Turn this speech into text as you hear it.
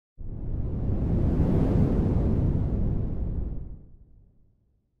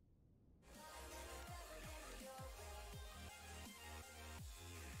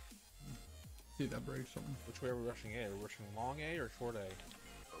See that break something. Which way are we rushing A? Are we rushing long A or short A?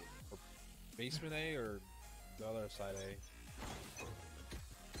 Or basement A or the other side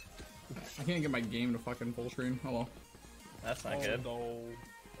A? I can't get my game to fucking full screen. Oh well. That's not good. No.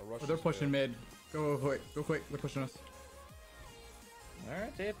 Oh, they're pushing mid. Go quick. Go quick. They're pushing us.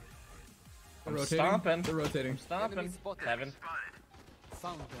 Alright, dude. They're I'm rotating. stomping. They're rotating. I'm stomping. 7.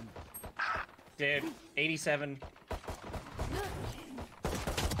 Found them. Dude, 87.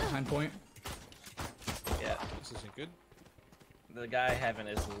 9 point. Yeah. This isn't good. The guy heaven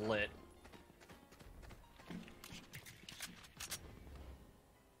is lit.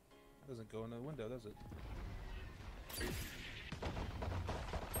 Doesn't go into the window, does it?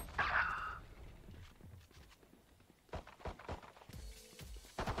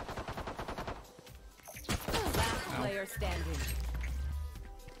 Last player standing.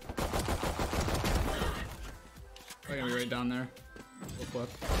 They're gonna be right down there. Look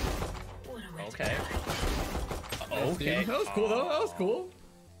left. Okay. Nice, Okay. dude. That was cool though. That was cool.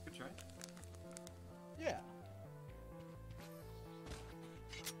 Good try. Yeah.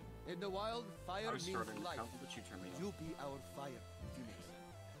 In the wild, fire I was means starting to life. count, but you turned me off. You be our fire, Phoenix.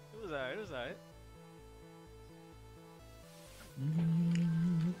 It was alright, it was alright.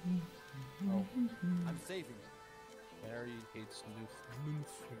 Oh, I'm saving you. Mary hates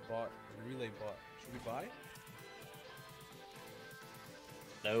Noof bot, relay bot. Should we buy?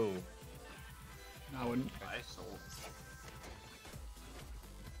 No. No, I wouldn't. I sold.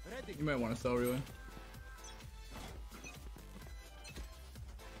 Ready. You might want to sell really.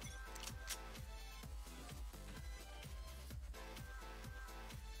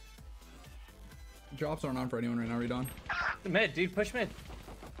 Drops aren't on for anyone right now, Redon. Mid, dude, push mid.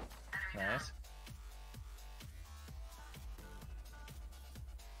 Nice.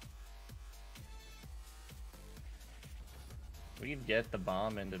 We can get the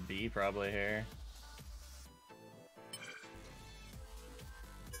bomb into B probably here.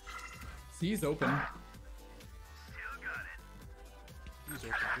 C's open. He's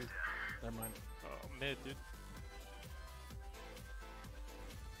open too. Never mind. Oh, mid, dude.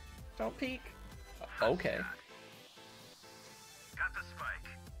 Don't peek. Okay.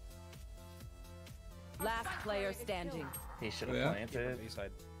 Last player standing. He should have Yeah. planted. A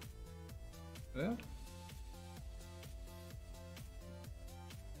side. Yeah.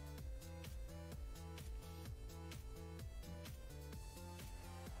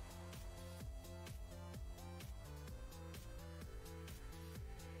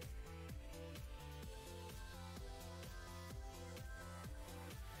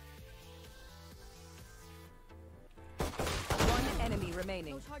 One enemy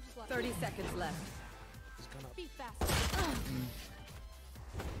remaining. 30 seconds left. He's gone up. Be fast.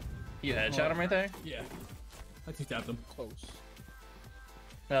 You headshot him right there? Yeah. I two-tapped him. Close.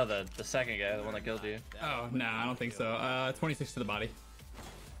 No, the second guy, the one that killed you. Oh, nah, I don't think so. 26 to the body.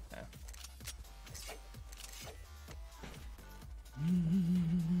 Yeah.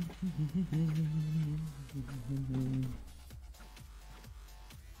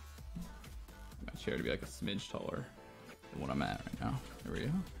 My chair to be like a smidge taller than what I'm at right now. There we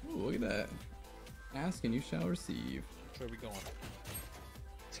go. Ooh, look at that. Ask and you shall receive. Where are we going?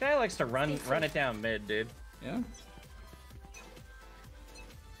 This guy likes to run it down mid, dude. Yeah?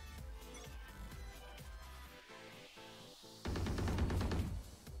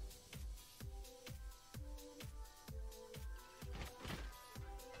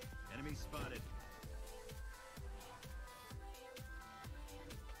 Enemy spotted.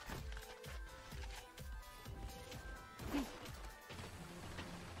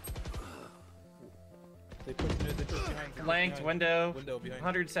 They pushed mid, they pushed behind. Flanked, behind. window, Window behind.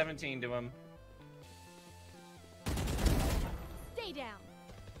 117 to him. Stay down.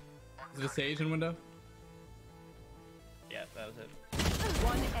 Is it a Sage in window? Yeah, that was it.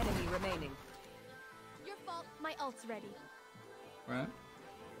 One enemy remaining. Your fault. My ult's ready. Right?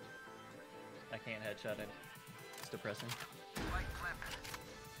 I can't headshot it. It's depressing.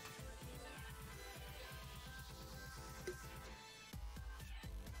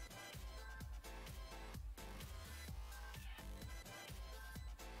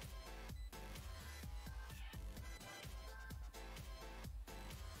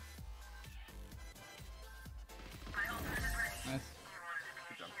 Nice.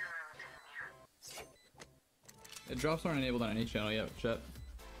 Yeah, drops aren't enabled on any channel yet, chat.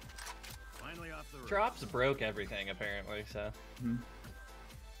 Finally off the roof. Drops broke everything apparently, so.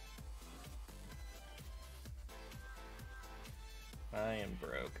 I am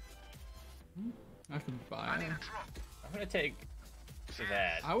broke. I can buy. I'm gonna take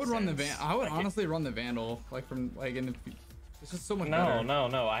that. I would run the since I would can- honestly run the Vandal, like from like in It's just so much No, better.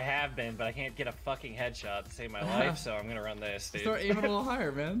 no, I have been, but I can't get a fucking headshot to save my life, so I'm gonna run this, dude. Start aiming a little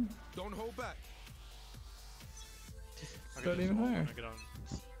higher, man. Don't hold back. Start aiming higher. Get on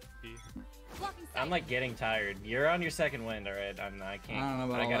B. Blocking sight. I'm like getting tired. You're on your second wind, alright? I can't. I don't know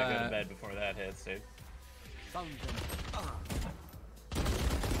about I all gotta go that. to bed before that hits, dude. Found them.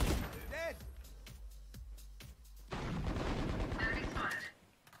 Dead.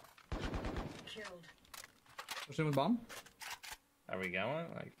 Push in with bomb. Are we going?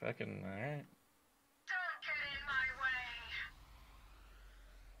 Like fucking alright.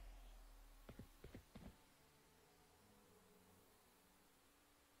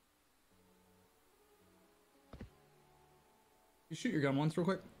 You shoot your gun once real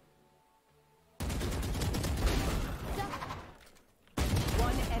quick.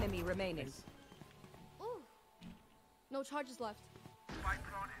 One enemy remaining. Ooh. No charges left.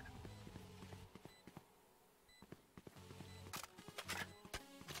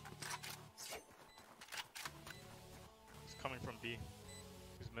 He's coming from B.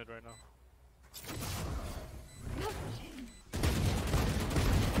 He's mid right now.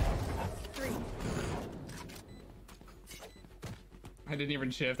 I didn't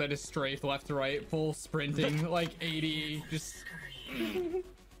even shift. I just strafed left to right, full sprinting, like 80. Just.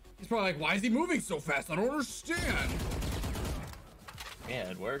 He's probably like, why is he moving so fast? I don't understand. Yeah,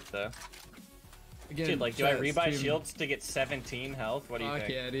 it worked though. Again, Dude, like, do I chat, rebuy stream- shields to get 17 health? What do you Fuck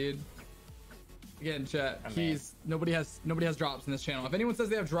think? yeah, dude. Again, chat. I'm He's nobody has drops in this channel. If anyone says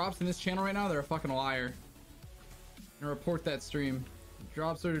they have drops in this channel right now, they're a fucking liar. And report that stream.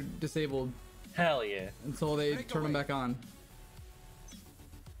 Drops are disabled Hell yeah. until they turn them back on.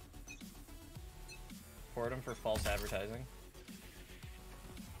 Report him for false advertising.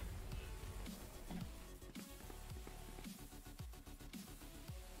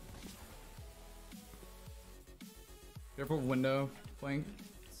 Careful window flank.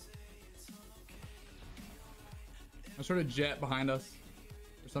 I sort of jet behind us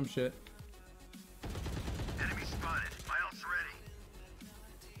or some shit. Enemy spotted. My ult's ready.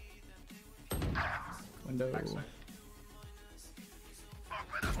 Window. Open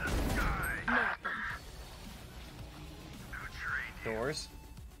up the sky. Doors.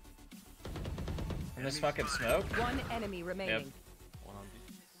 In this fucking smoke? One enemy remaining. Yep. One on B.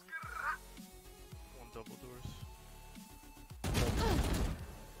 One double doors.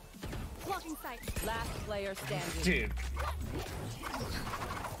 Blocking sight. Last player standing. Dude.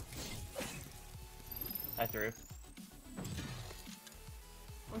 I threw.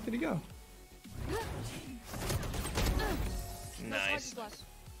 Where did he go? No Nice. charges left.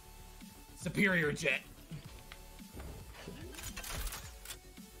 Superior jet.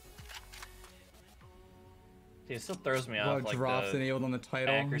 Dude, it still throws me Well, off like drops the enabled on the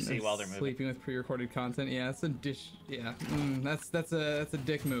title. accuracy and while they're moving. sleeping with pre-recorded content. Yeah, that's a dish. Yeah, that's a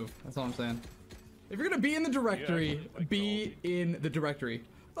dick move. That's all I'm saying. If you're gonna be in the directory, actually like be in the directory.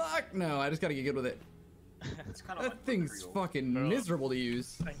 Fuck no, I just gotta get good with it. It's kind of That like thing's fucking Bro. miserable to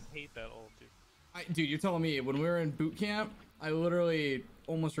use. I hate that ult, dude. Dude, you're telling me when we were in boot camp, I literally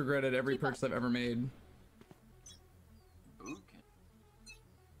almost regretted every purchase I've ever made. boot. Yeah,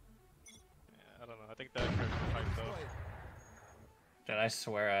 I don't know. I think that character hyped up. Dude, I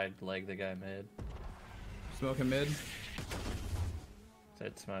swear I'd leg the guy mid. Smoking mid.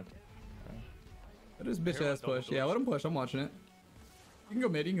 Said smoked. Let his bitch Here, ass double push. Yeah, doors. let him push. I'm watching it. You can go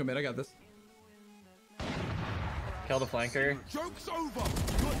mid. You can go mid. I got this. Kill the flanker. Joke's over.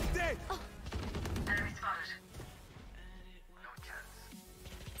 You're dead.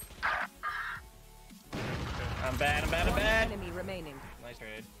 I'm bad. I'm One bad. enemy remaining. Nice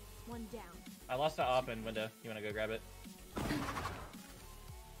raid. One down. I lost the op in window. You wanna go grab it?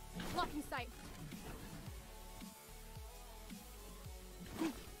 Blocking sight.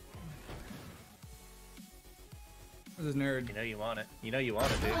 Where's this nerd? You know you want it. You know you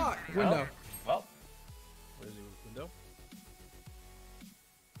want it, dude. Fuck! Window. Well, What is he with window?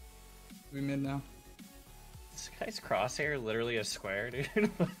 We mid now. this guy's crosshair literally a square, dude.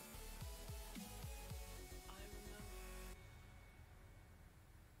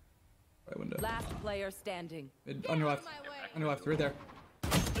 Right window. Last player standing. Mid, on your left. My way. On your left. Right there.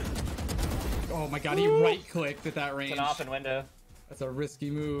 Oh my god, he right clicked at that It's range. an op in window. That's a risky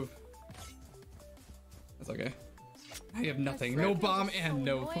move. That's okay. I have nothing. No bomb and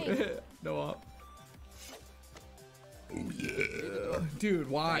no no op. Oh yeah. Dude,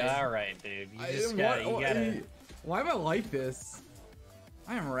 why? Alright, dude. You just gotta, you gotta. Why am I like this?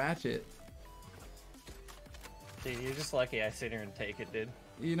 I am ratchet. Dude, you're just lucky I sit here and take it, dude.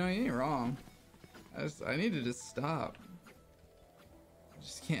 You know, you ain't wrong. I need to just stop. I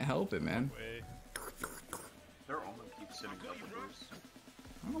just can't help it, man. Way. Their omen keeps sending double boost.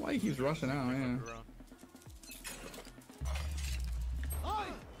 I don't know why he keeps rushing out. Yeah. Around.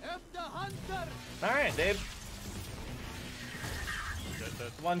 Alright, dude.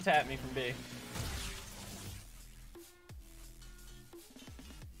 Dead. One tap me from B.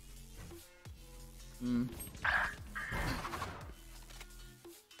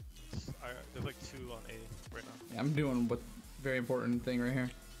 There's like 2 on A right now. Yeah, I'm doing what very important thing right here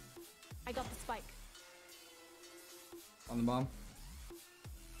I got the spike. on the bomb.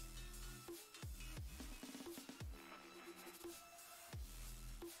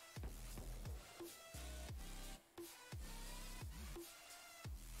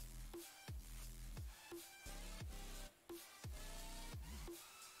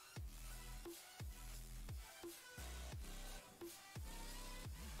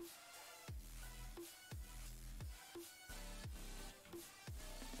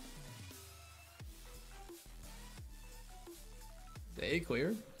 A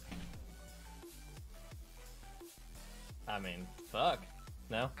clear. I mean, fuck.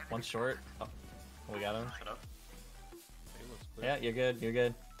 No, one short. Oh, we got him. Shut up. Yeah, you're good. You're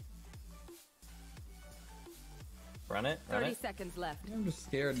good. Run it. Run 30 it. seconds left. I'm just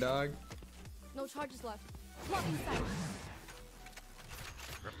scared, dog. No charges left. Blocking sight.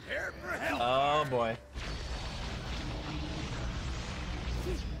 Prepare for hell. Oh boy.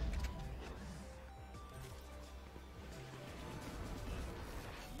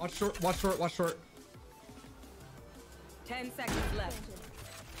 Watch short. Watch short. Watch short. 10 seconds left.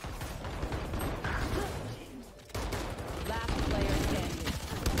 Last player standing.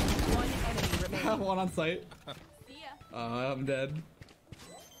 One enemy remaining. One on site. See ya. I'm dead.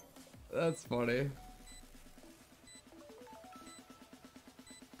 That's funny.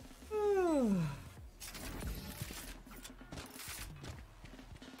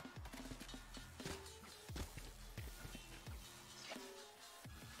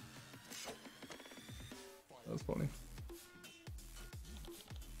 That was funny.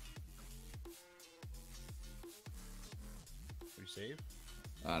 We save?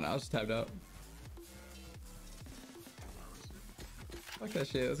 No, I was just tapped out. Fuck that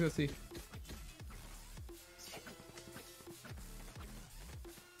shit. Let's go see.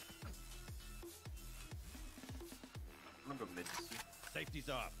 I'm gonna go mid to C. Safety's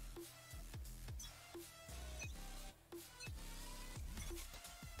up.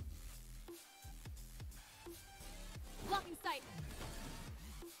 Blocking sight.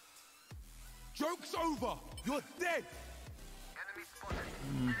 Joke's over. You're dead.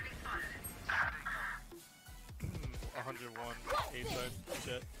 101 A side.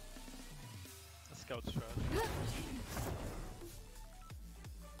 Jet. A scout strat.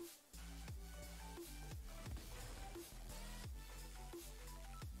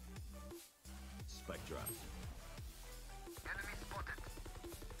 Spike drop.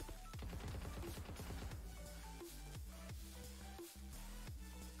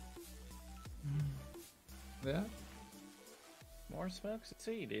 Yeah. More smokes at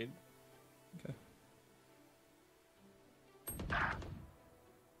C, dude. Okay.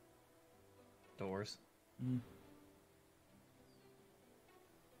 Doors.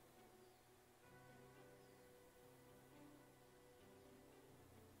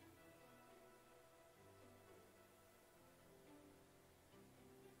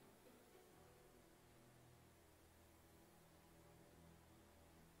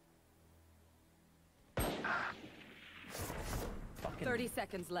 Fucking 30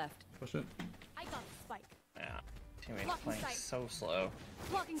 seconds left. Push it. I got the spike. yeah. Teammates Blocking playing sight. so slow.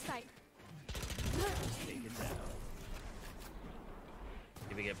 Blocking sight. Take it down.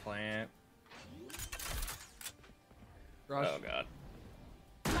 Did we get plant? Rush. Oh god.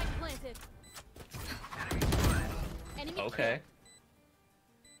 Spike planted. Enemy Okay.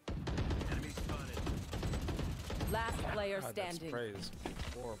 Enemy spotted. Last player God, that standing. spray is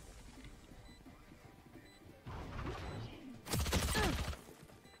horrible.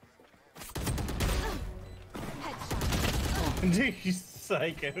 Headshot. Dude, you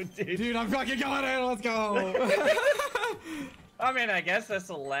psycho, dude. Dude, I'm fucking going in. Let's go. I mean, I guess that's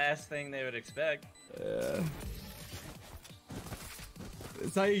the last thing they would expect. Yeah.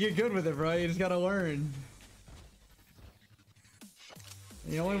 It's how you get good with it, bro. You just gotta learn.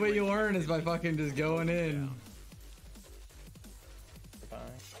 The only way you learn is by fucking just going in. Goodbye.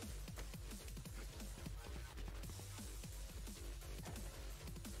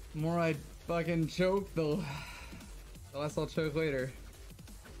 The more I fucking choke, the less I'll choke later.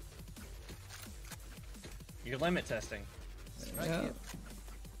 You're limit testing. Yeah.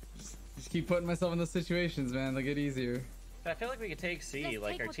 Just keep putting myself in those situations, man. They'll get easier. I feel like we could take C. Just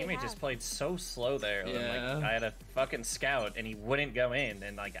Like take our what they teammate just have. played so slow there. And, Yeah. like I had a fucking scout and he wouldn't go in,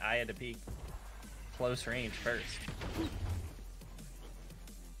 and like I had to peek close range first.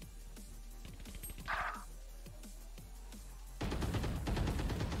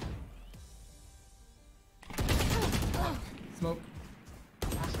 Smoke.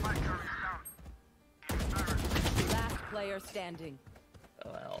 Last player standing. Oh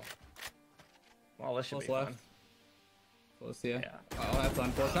well. Well, this should Close be left. fun. Close, yeah. Yeah. Oh, that's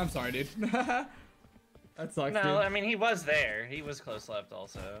unfortunate. I'm sorry, dude. That sucks, No, dude. I mean he was there. He was close left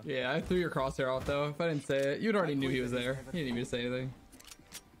also. Yeah, I threw your crosshair off though. If I didn't say it, you'd already knew he was there. You didn't need me to say anything.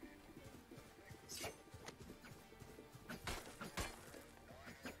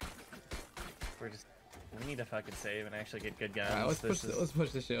 We need to fucking save and actually get good guns. Alright, let's push. This is- Let's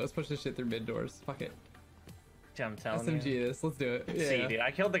push this shit. Let's push this shit through mid doors. Fuck it. I'm telling SMG you. this. Let's do it. C, Yeah. dude. I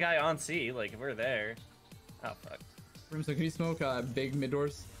killed the guy on C. Like we're there. Oh fuck. Brimstone, can you smoke big mid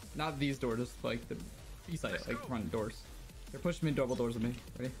doors? Not these doors, just like the east side, like front doors. They're pushing mid double doors with me.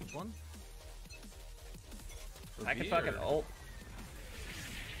 Ready? Which one? I could fucking ult.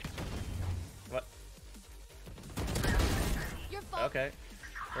 What? Your fault. Okay.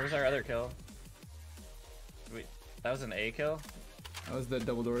 Where's our other kill? Wait, that was an A kill? That was the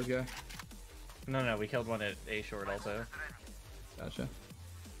double doors guy. No, we killed one at A short also. Gotcha.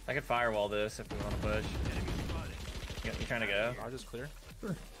 I could firewall this if we want to push. You trying to go? Garage is clear.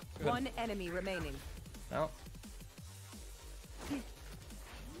 Sure. One enemy remaining. No.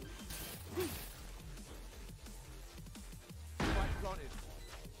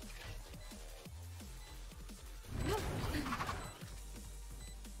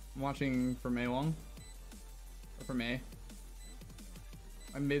 I'm watching from A long. Or from A.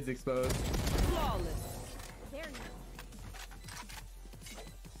 My mid's exposed. Flawless. There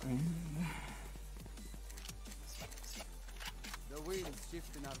you The wind is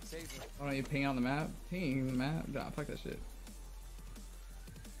shifting our favor. Why don't you ping on the map? Ping the map? Nah, fuck that shit.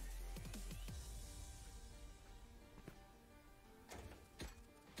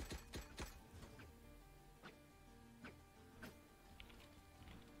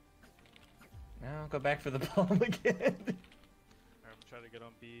 No, go back for the bomb again. I'm trying to get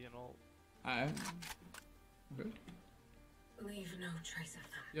on B and all. Alright. Good. Leave no trace of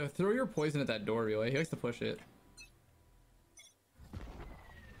them. Yo, throw your poison at that door, really. He likes to push it.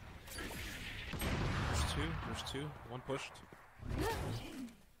 There's two. There's two. One pushed.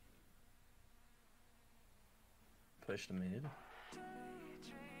 Push the mid.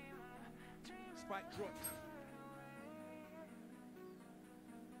 Spike dropped.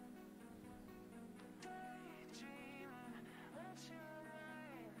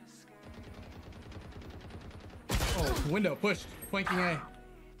 Oh, window pushed. Flanking A.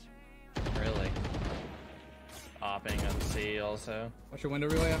 Really. Opping on C also. Watch your window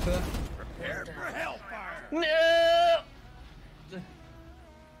relay after that. Prepare for hellfire. No!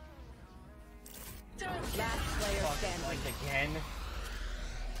 Last player standing. Like again.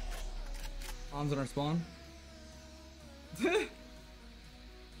 Bombs on our spawn.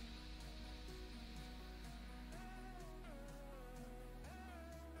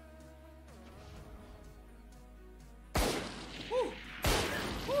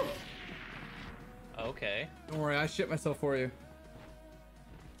 Okay. Don't worry, I shit myself for you.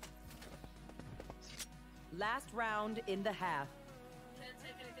 Last round in the half. Can't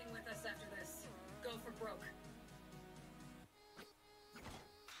take anything with us after this. Go for broke.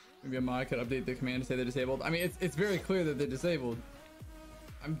 Maybe a mod could update the command to say they're disabled. I mean, it's very clear that they're disabled.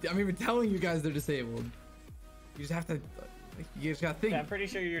 I'm even telling you guys they're disabled. You just have to, you just gotta think. Yeah, I'm pretty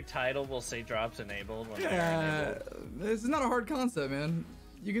sure your title will say drops enabled when they're Yeah, enabled. this is not a hard concept, man.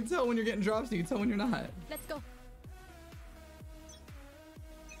 You can tell when you're getting drops, you can tell when you're not. Let's go.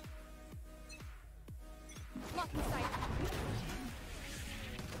 Blocking sight.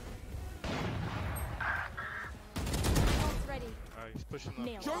 Ult's ready. He's pushing the.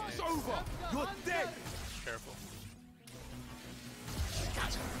 Nailed it. Joke's over. You're dead. Careful.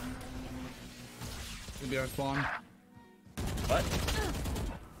 It'll be our spawn. What?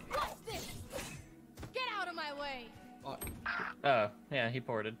 What's this? Get out of my way. Fuck. Oh, yeah, he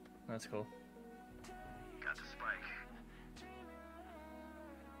ported. That's cool. Got the spike.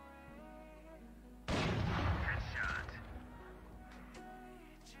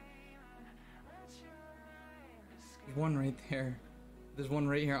 There's one right there. There's one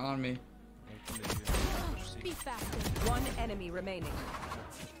right here on me. Be faster. One enemy remaining.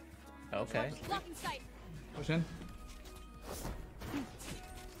 Okay. Blocking sight. Push in.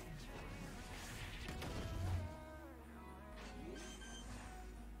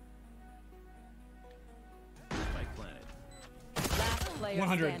 Spike planted. player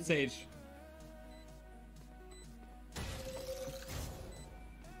 100 standing. Sage.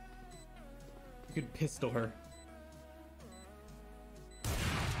 You could pistol her.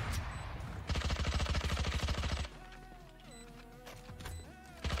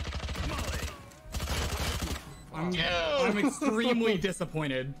 I'm extremely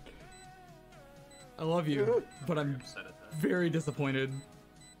disappointed. I love you, but I'm very disappointed.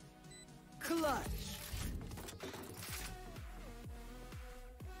 Clutch.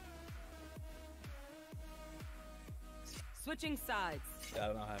 Switching sides. Yeah, I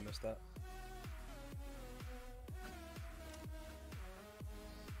don't know how I missed that.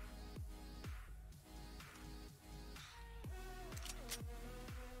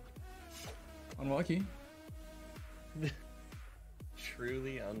 Unlucky.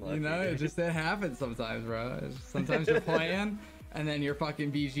 Truly unlucky. You know, it happens sometimes, bro. Sometimes you're playing, and then your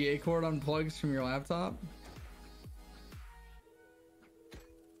fucking VGA cord unplugs from your laptop.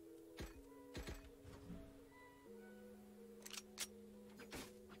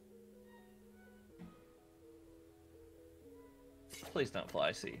 Please don't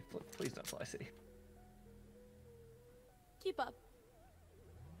fly C. Please don't fly C. Keep up.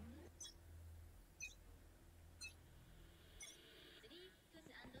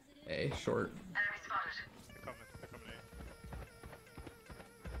 A short. They're coming. They're coming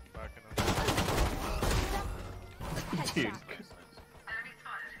A. Back in. Dude.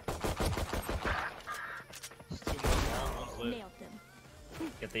 It's too much long, one's lit. Nailed them.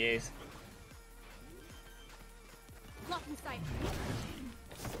 Get the ace. Blocking sight.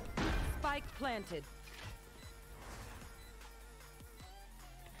 Spike planted.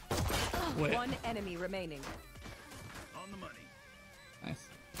 Wait. One enemy remaining. On the money. Nice.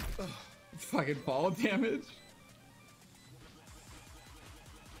 Fucking fall damage.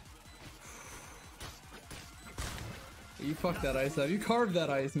 You fucked that ice up. You carved that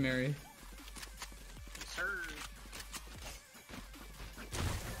ice, Mary.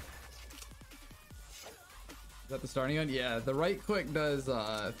 Is that the starting gun? Yeah, the right click does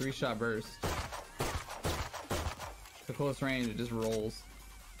 3-shot burst. The close range, it just rolls.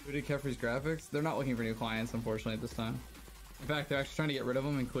 Who did Kephree's graphics? They're not looking for new clients, unfortunately, at this time. In fact, they're actually trying to get rid of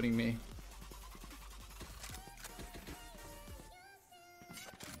them, including me.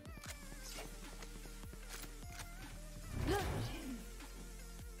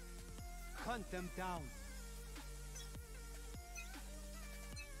 Hunt them down.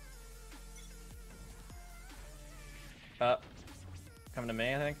 Coming to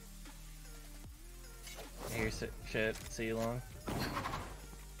me, I think. Here's shit. See you long.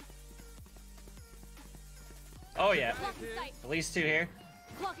 Oh yeah. Blocking sight. At least 2 here.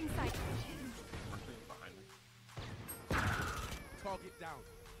 Blocking sight. Target down.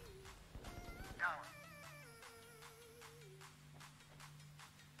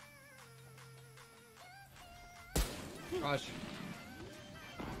 Gosh.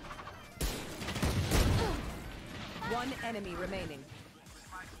 One enemy remaining.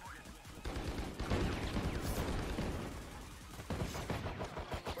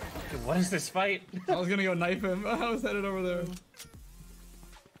 Dude, what is this fight? I was gonna go knife him. I was headed over there.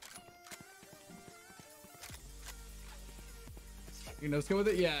 You know, let's go with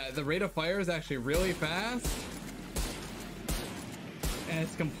it. Yeah, the rate of fire is actually really fast. And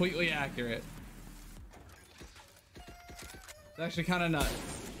it's completely accurate. It's actually kind of nuts.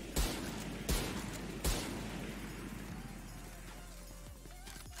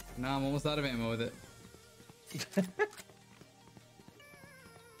 Nah, I'm almost out of ammo with it. This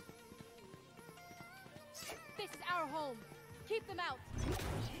is our home. Keep them out.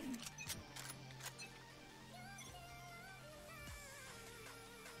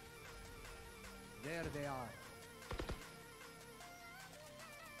 There they are.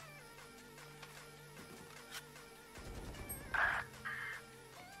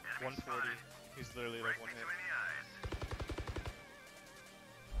 Enemy 140. He's literally like 1 hit.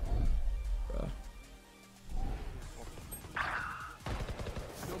 Bruh.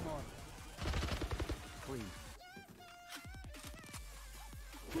 No more. Please.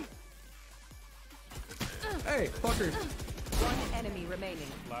 Hey, fuckers. One enemy remaining.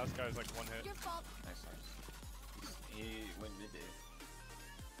 Last guy's like 1 hit. Your fault. Nice. He went mid.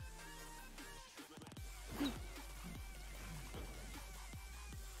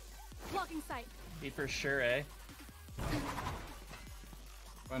 Blocking sight. He for sure, eh?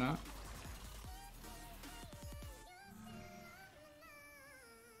 Why not?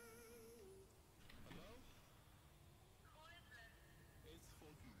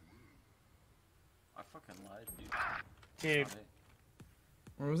 I fucking lied, dude. Dude,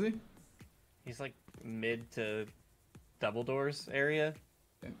 Where was he? he's like mid to double doors area.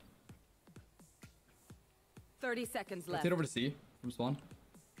 Okay. 30 seconds Let's left. head over to C from spawn.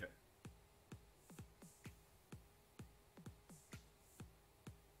 Yep.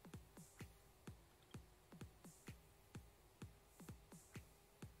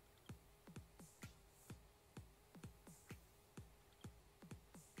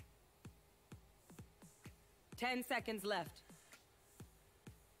 10 seconds left.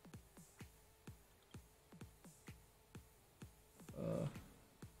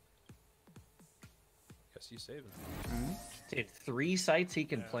 Guess you save it. Dude, 3 sites he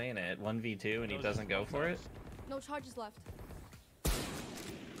can plan at 1v2 and he doesn't go for it. No charges left.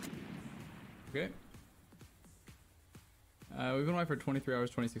 Okay. We've been away for 23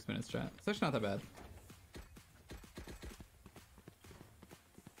 hours, 26 minutes, chat. It's actually not that bad.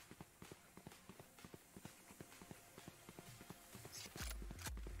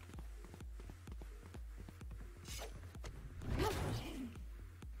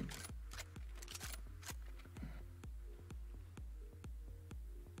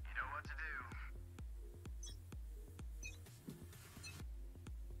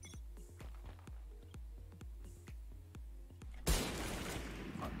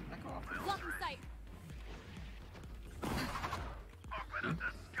 Blocking sight.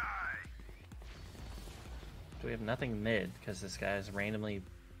 Do we have nothing mid? Because this guy is randomly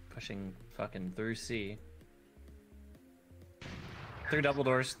pushing fucking through C. Through double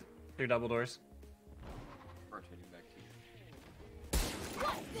doors. Through double doors. Rotating back to you.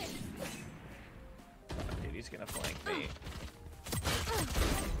 What's this? Dude, he's gonna flank me.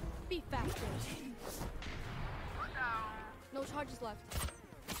 Be faster. No charges left.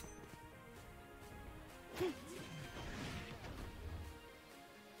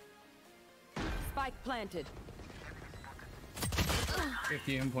 Spike planted.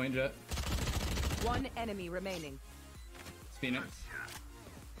 50 point jet. One enemy remaining. It's Phoenix.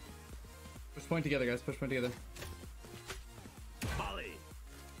 Push point together, guys. Push point together. Molly.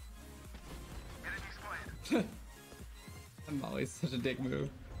 Molly's such a dick move.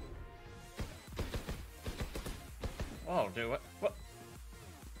 Oh, dude, what? What?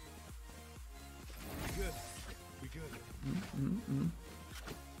 We good. We good.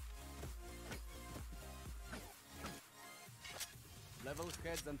 Level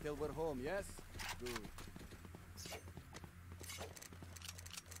heads until we're home, yes? Good.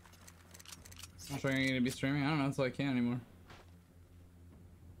 I'm sure I'm gonna be streaming. I don't know until I can anymore.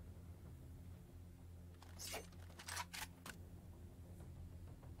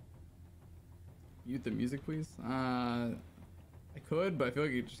 Mute the music, please. I could, but I feel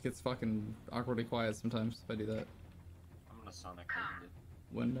like it just gets fucking awkwardly quiet sometimes if I do that. I'm gonna Sonic it.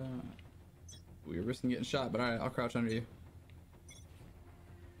 When we're risking getting shot, but alright, I'll crouch under you.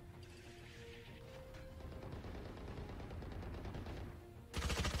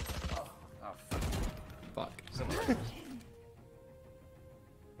 Oh, Fuck. Sorry,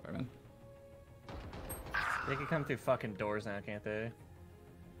 man. They can come through fucking doors now, can't they?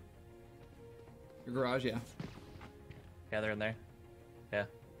 Your garage, yeah. Yeah, they're in there. Yeah.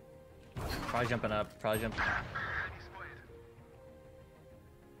 Probably jumping up. Probably jumping.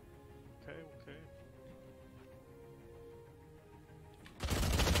 Okay, okay.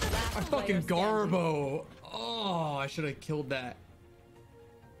 I fucking Garbo. Oh, I should have killed that.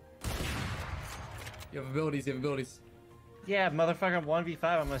 You have abilities. You have abilities. Yeah, motherfucker, I'm 1v5.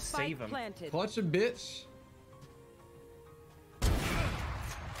 I'm gonna Spike save him. planted. Clutch a bitch.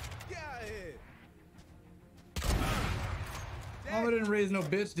 Get out of here! Mama didn't raise no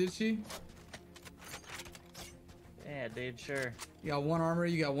bitch, did she? Yeah, dude, sure. You got 1 armor.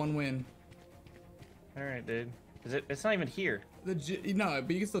 You got 1 win. All right, dude. Is it? It's not even here. No,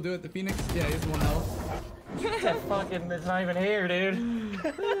 but you can still do it. The Phoenix. Yeah, he has 1 health. That fucking. It's not even here, dude.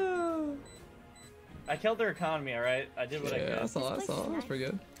 I killed their economy. All right. I did what I Yeah, I could. saw. That's pretty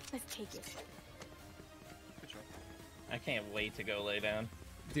good. Let's take it. I can't wait to go lay down.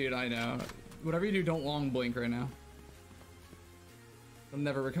 Dude, I know. Whatever you do, don't long blink right now. I'll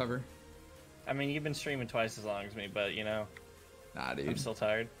never recover. I mean, you've been streaming twice as long as me, but you know, Nah, dude. I'm still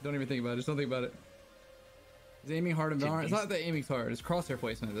tired. Don't even think about it. Just don't think about it. Is aiming hard in Dude, Valorant? It's not that aiming's hard. It's crosshair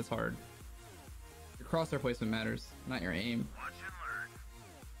placement that's hard. Your crosshair placement matters, not your aim.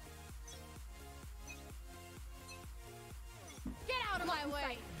 Get out of my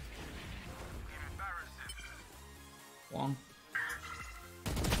way. Long.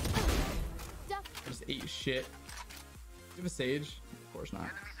 Duck. I just ate shit. Do you have a sage? Of course not.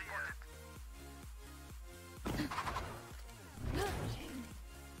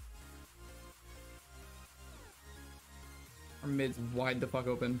 Our mid's wide the fuck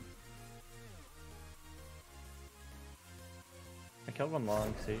open. I killed one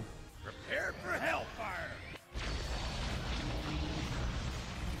long, see. Prepare for hellfire.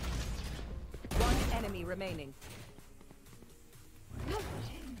 One enemy remaining.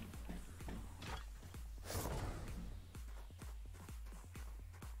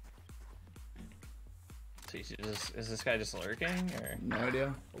 So is this guy just lurking or? No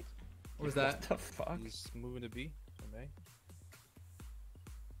idea. What was that? What the fuck? He's moving to B. Okay.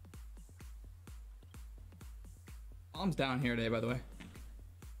 Bomb's down here today, by the way.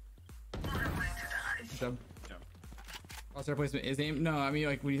 Good job. Crosshair placement is aim. No, I mean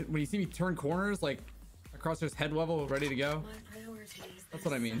like when you see me turn corners, like crosshair's head level, ready to go. That's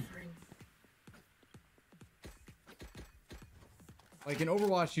what I mean. Like in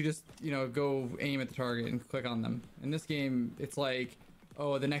Overwatch, you just go aim at the target and click on them. In this game, it's like,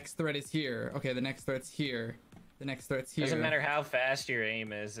 oh, the next threat is here. Okay, the next threat's here. The next threat's here. Doesn't matter how fast your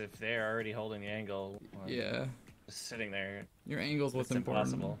aim is if they're already holding the angle. Yeah. Just sitting there. Your angle's what's it's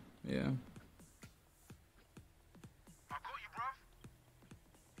important. Impossible. Yeah.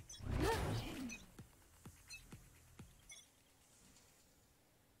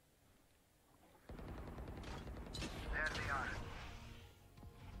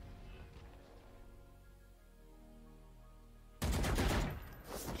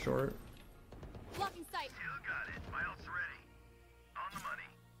 Short. Blocking sight. Still got it. My ult's ready. On the money.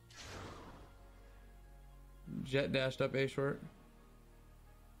 Jet dashed up A short.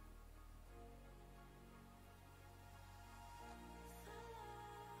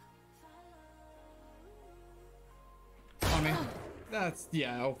 On me. That's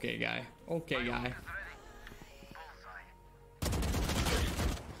yeah. Okay, guy. Okay, guy.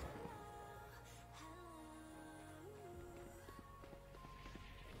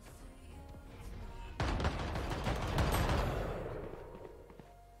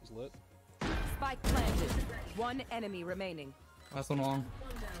 Lit. Spike planted. One enemy remaining. Last one long.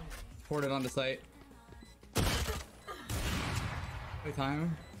 Ported onto site. Play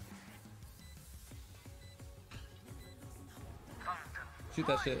time. Shoot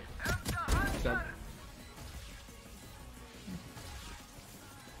that shit. Good job.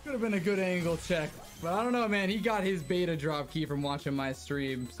 Could have been a good angle check, but I don't know, man. He got his beta drop key from watching my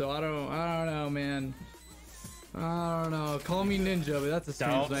stream, so I don't know, man. I don't know. Call me ninja, but that's a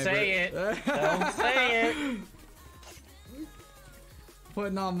stream Don't sniper. say it. Don't say it.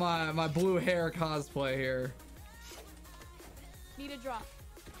 Putting on my blue hair cosplay here. Need a drop.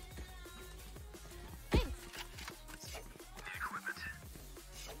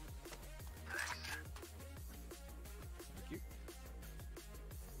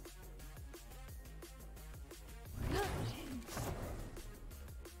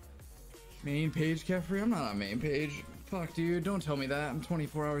 Main page, Kephrii? I'm not on main page. Fuck, dude. Don't tell me that. I'm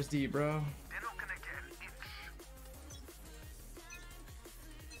 24 hours deep, bro.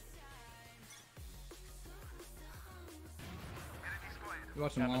 You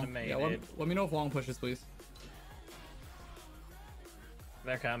watching long? Yeah, let me know if long pushes, please.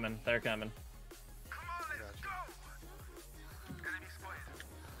 They're coming. They're coming.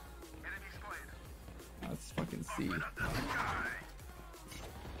 Let's fucking see.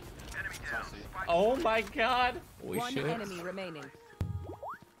 Oh my god! Holy One shit. enemy remaining. Oh,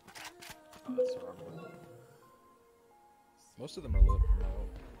 that's horrible. Most of them are lit from my ult.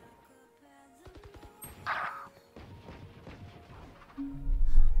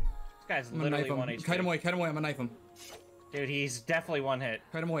 This guy's I'm gonna literally knife one him. HP. Kite him away, I'm gonna knife him. Dude, he's definitely one hit.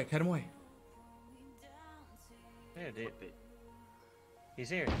 Kite him away, Dude. He's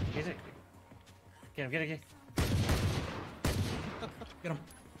here. He's here. Get him, get him. Get him.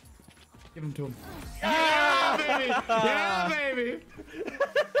 Give him to him. Yeah, baby! Yeah, baby!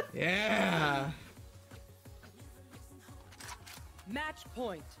 Yeah! Match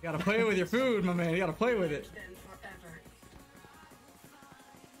point. You gotta play with your food, my man. You gotta play with it.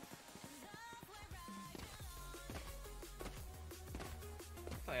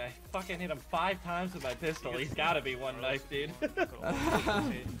 I fucking hit him 5 times with my pistol. He's gotta be one knife, dude.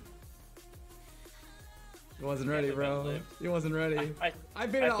 He wasn't ready, bro. He wasn't ready. I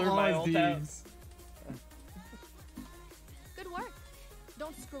been out threw all my his ult deeds. Good work.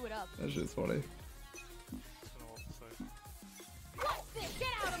 Don't screw it up. That shit's funny. What's this? Get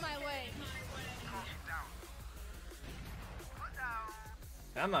out of my way.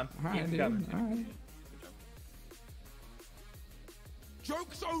 Come on. Alright, Keep dude. coming. Alright.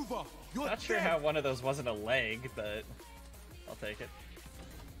 Joke's over. You're Not sure dead. how one of those wasn't a leg, but I'll take it.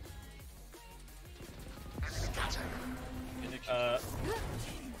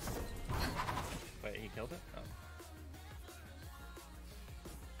 Wait, he killed it? Oh.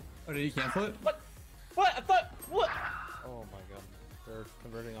 Oh, did he cancel it? What? What? I thought. What? Oh my god. They're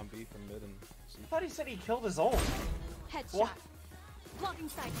converting on B from mid and C. I thought he said he killed his ult. Headshot. What? Blocking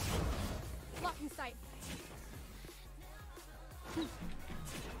sight. Blocking sight.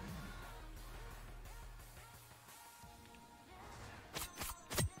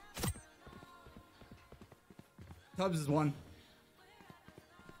 Tubbs is one.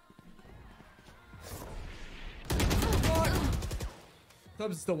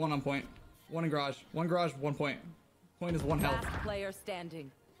 Tubbs is still one on point. One in garage. One garage, 1 point. Point is 1 health. Last player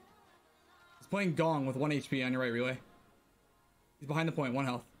standing. He's playing Gong with 1 HP on your right, Relay. He's behind the point, 1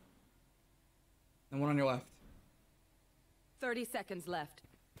 health. And 1 on your left. 30 seconds left.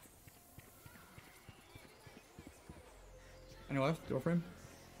 On your left, door frame.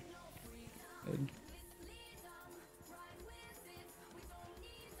 Mid.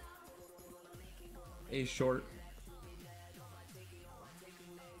 A short.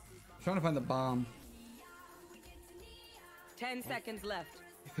 Trying to find the bomb. 10 seconds left.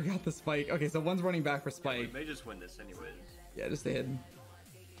 I forgot the spike. Okay, so one's running back for spike. We may just win this anyways. Yeah, just stay hidden.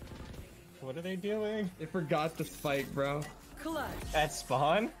 What are they doing? They forgot the spike, bro. Clutch. At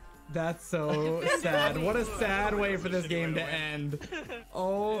spawn? That's so sad. What a sad way for this game to end.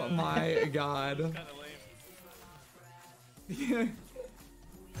 Oh my god.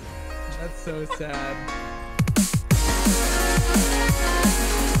 That's so sad.